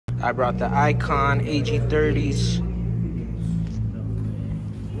I brought the IQON AG30's.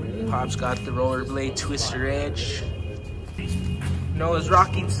 Pop's got the rollerblade twister edge. Noah's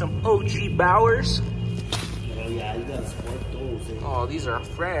rocking some OG Bowers. Oh yeah, you gotta sport those. Oh, these are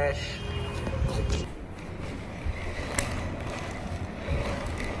fresh.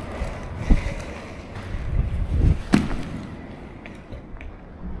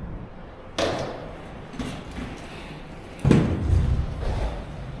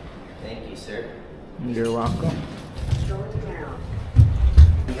 Thank you, sir. You're welcome.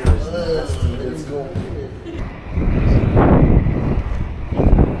 Let's go.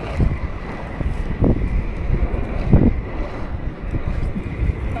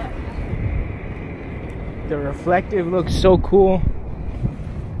 The reflective looks so cool.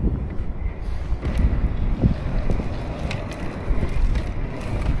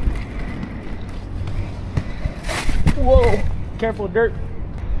 Whoa, careful, dirt.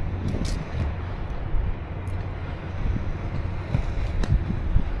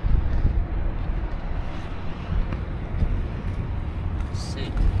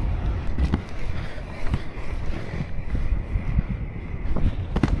 Sick.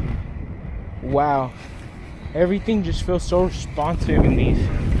 Wow, everything just feels so responsive in these.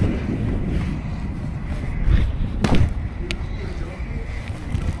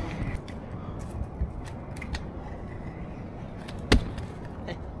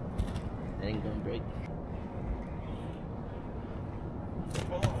 That ain't gonna break.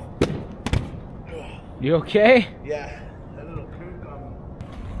 You okay? Yeah. That little curve got me.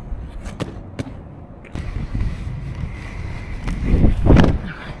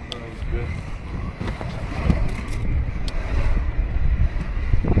 That was good.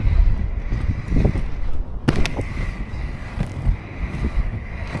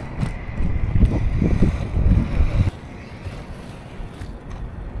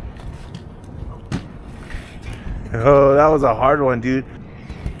 Oh, that was a hard one, dude.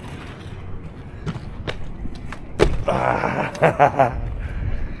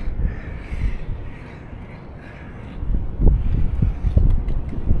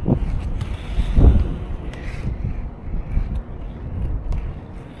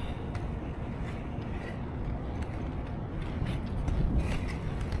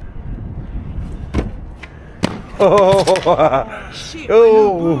 Oh, shit.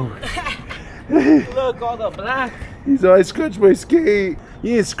 Oh. Look, all the black. He's I scratched my skate.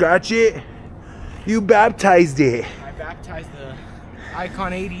 You didn't scratch it. You baptized it. I baptized the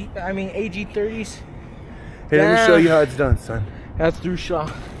IQON AG30's. Hey, let me show you how it's done, son. That's through Shaw.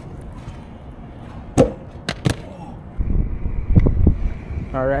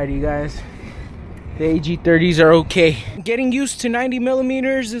 Alrighty, guys. The AG30's are okay. Getting used to 90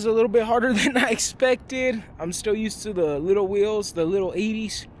 millimeters is a little bit harder than I expected. I'm still used to the little wheels, the little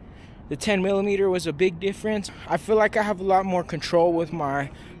 80s. The 10 millimeter was a big difference. I feel like I have a lot more control with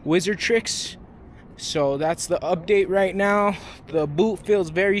my wizard tricks. So that's the update right now. The boot feels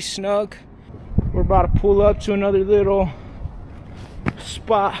very snug. We're about to pull up to another little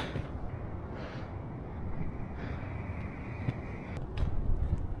spot.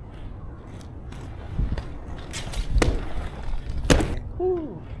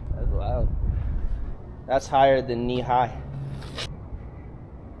 Whew, that's loud. That's higher than knee high.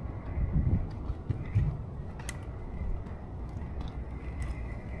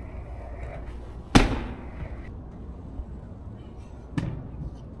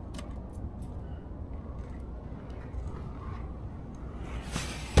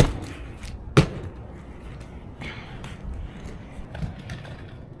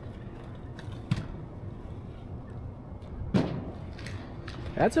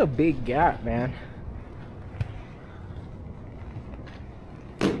 That's a big gap, man.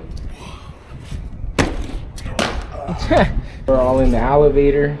 We're all in the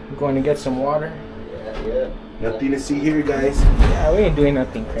elevator. We're going to get some water. Yeah. Nothing to see here, guys. Yeah, we ain't doing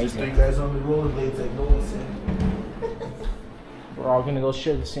nothing crazy. Three guys on the rollerblades like no one said. We're all gonna go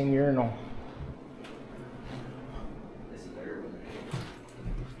share the same urinal.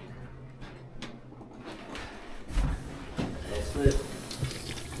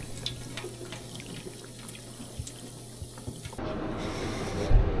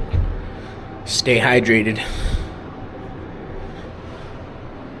 Stay hydrated.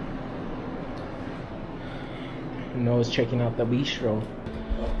 Noah's checking out the bistro.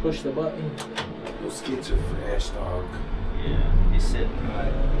 Push the button. Those skates are fresh, dog. Yeah, they sit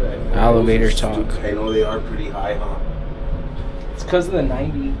high. Elevator talk. I know they are pretty high, huh? It's because of the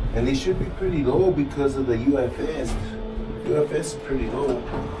 90. And they should be pretty low because of the UFS. UFS is pretty low.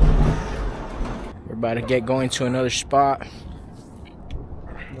 We're about to get going to another spot.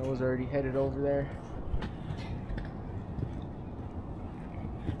 Noah's already headed over there.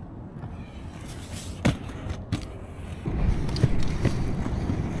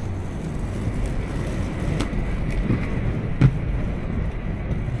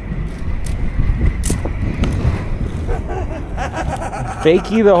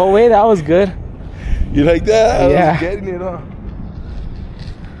 Fakey the whole way, that was good. You like that? Yeah. I was getting it, huh?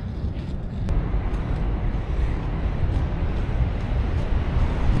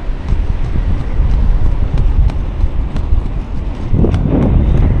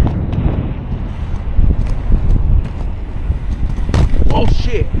 Oh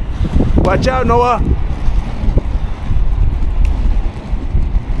shit. Watch out, Noah.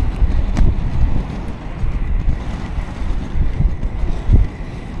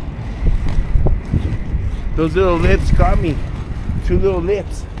 Those little lips got me. 2 little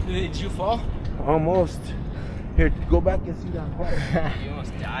lips. Did you fall? Almost. Here, go back and see that part. You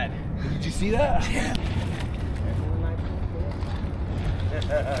almost died. Did you see that?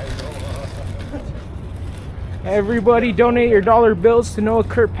 Everybody donate your dollar bills to Noah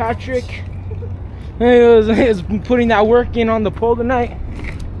Kirkpatrick. He was putting that work in on the pole tonight.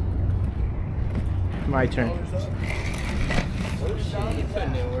 My turn.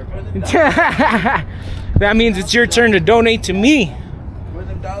 That means it's your turn to donate to me. Where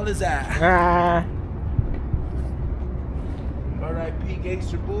them dollars at? R.I.P.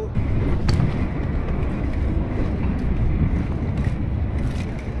 Gangster Bull.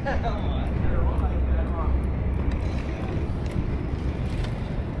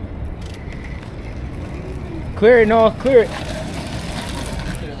 Clear it, Noah, clear it.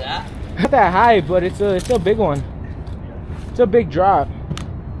 Clear that. Not that high, but it's a big one. It's a big drop.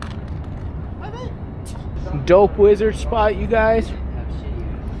 Dope wizard spot, you guys.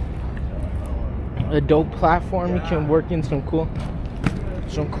 A dope platform. You can work in some cool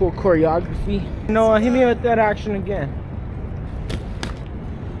choreography. Noah, hit me with that action again.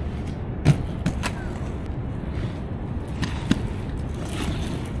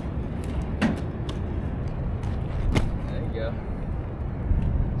 There you go.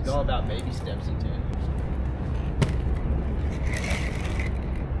 It's all about baby steps into it.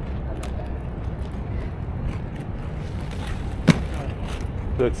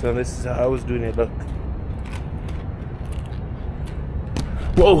 Look, son, this is how I was doing it. Look.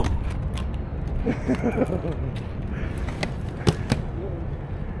 Whoa!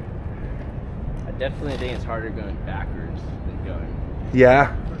 I definitely think it's harder going backwards than going.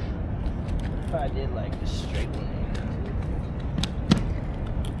 Yeah. If I did like a straight one.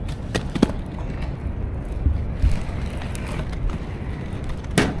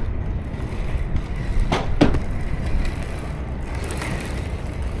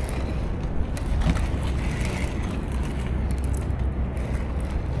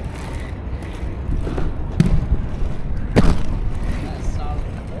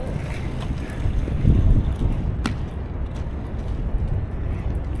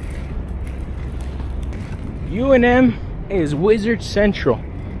 UNM is Wizard Central.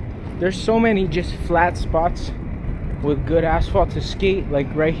 There's so many just flat spots with good asphalt to skate, like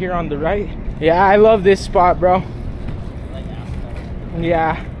right here on the right. Yeah, I love this spot, bro. Like asphalt.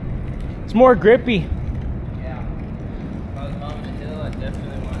 Yeah, it's more grippy. Yeah. If I was bumming a hill, I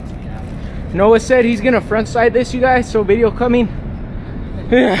definitely want it to be asphalt. Noah said he's gonna front side this, you guys, so video coming.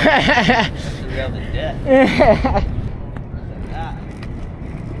 That's the real to death.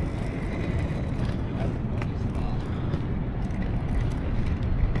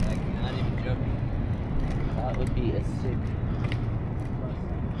 That would be a sick.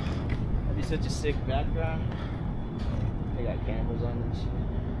 That'd be such a sick background. They got cameras on this shit.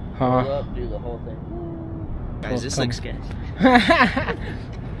 Pull up, do the whole thing. Guys, this looks sketch. For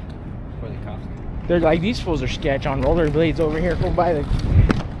the cops. They're like, these fools are sketch on rollerblades over here. Go by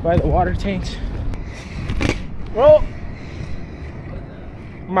the water tanks. Oh,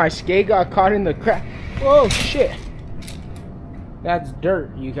 my skate got caught in the crack. Oh shit. That's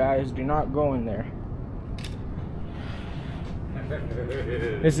dirt, you guys. Do not go in there.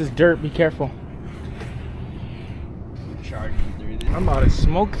 This is dirt. Be careful. Charging through this. I'm about to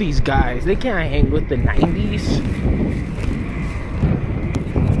smoke these guys. They can't hang with the 90s.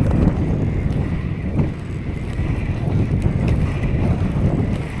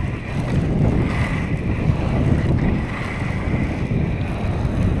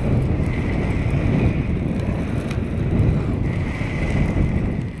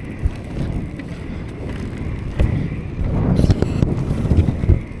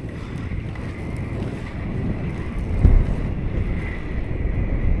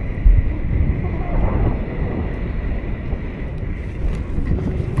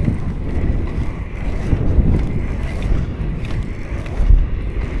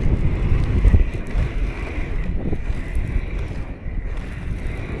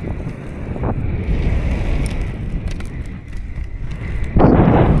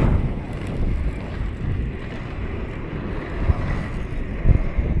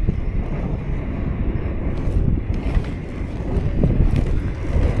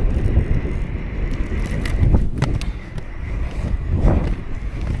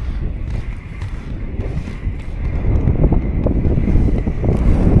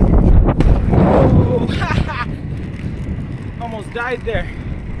 side there.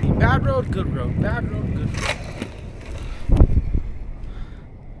 Bad road, good road. Bad road, good road.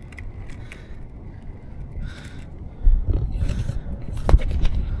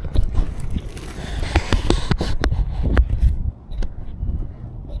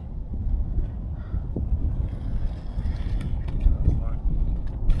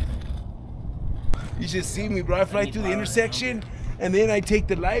 You should see me, bro. I fly through the intersection, and then I take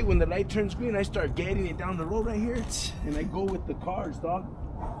the light. When the light turns green, I start getting it down the road right here, and I go with the cars, dog.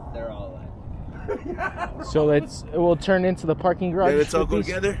 They're all like. So we'll turn into the parking garage. Yeah, let's all go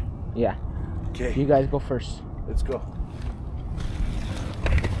together. Yeah. Okay. You guys go first. Let's go.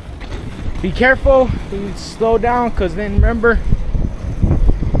 Be careful. You slow down, cause then remember.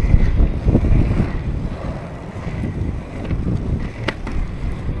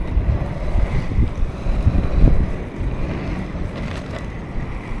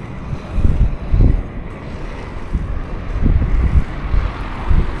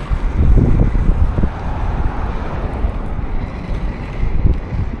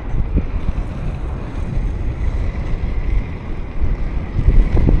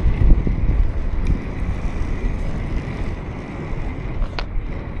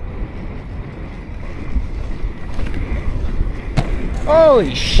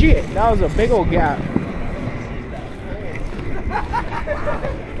 Holy shit, that was a big old gap.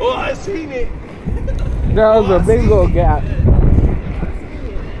 Oh, I seen it. That was a big old gap.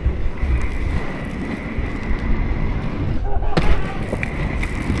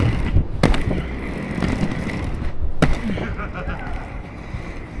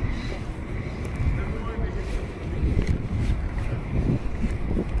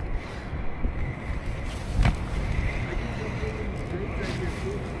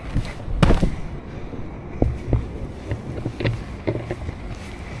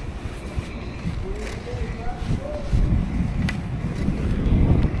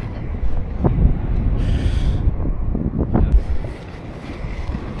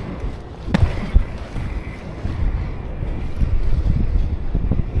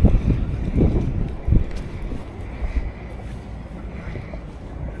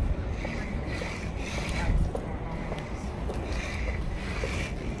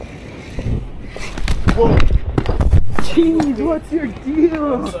 Whoa. Jeez, what's your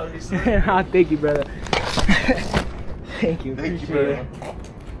deal? Ah, thank you, brother. Thank you. Thank you, Appreciate it.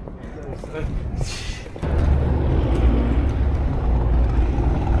 brother.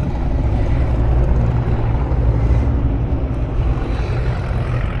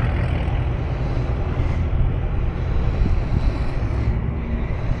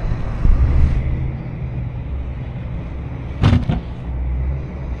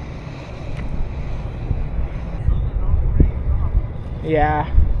 Yeah.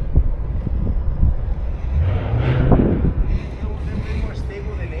 More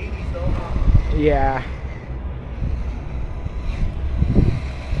stable than 80s, though, huh? Yeah.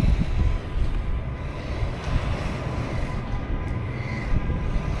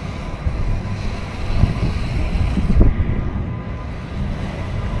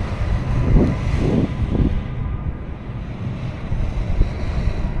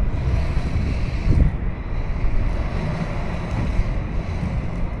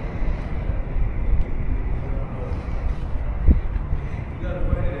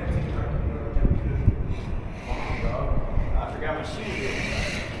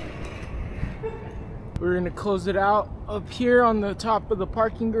 We're gonna close it out up here on the top of the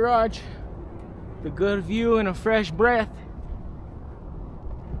parking garage. The good view and a fresh breath.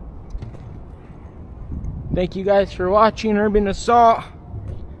 Thank you guys for watching Urban Assault.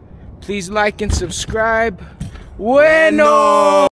 Please like and subscribe. Bueno!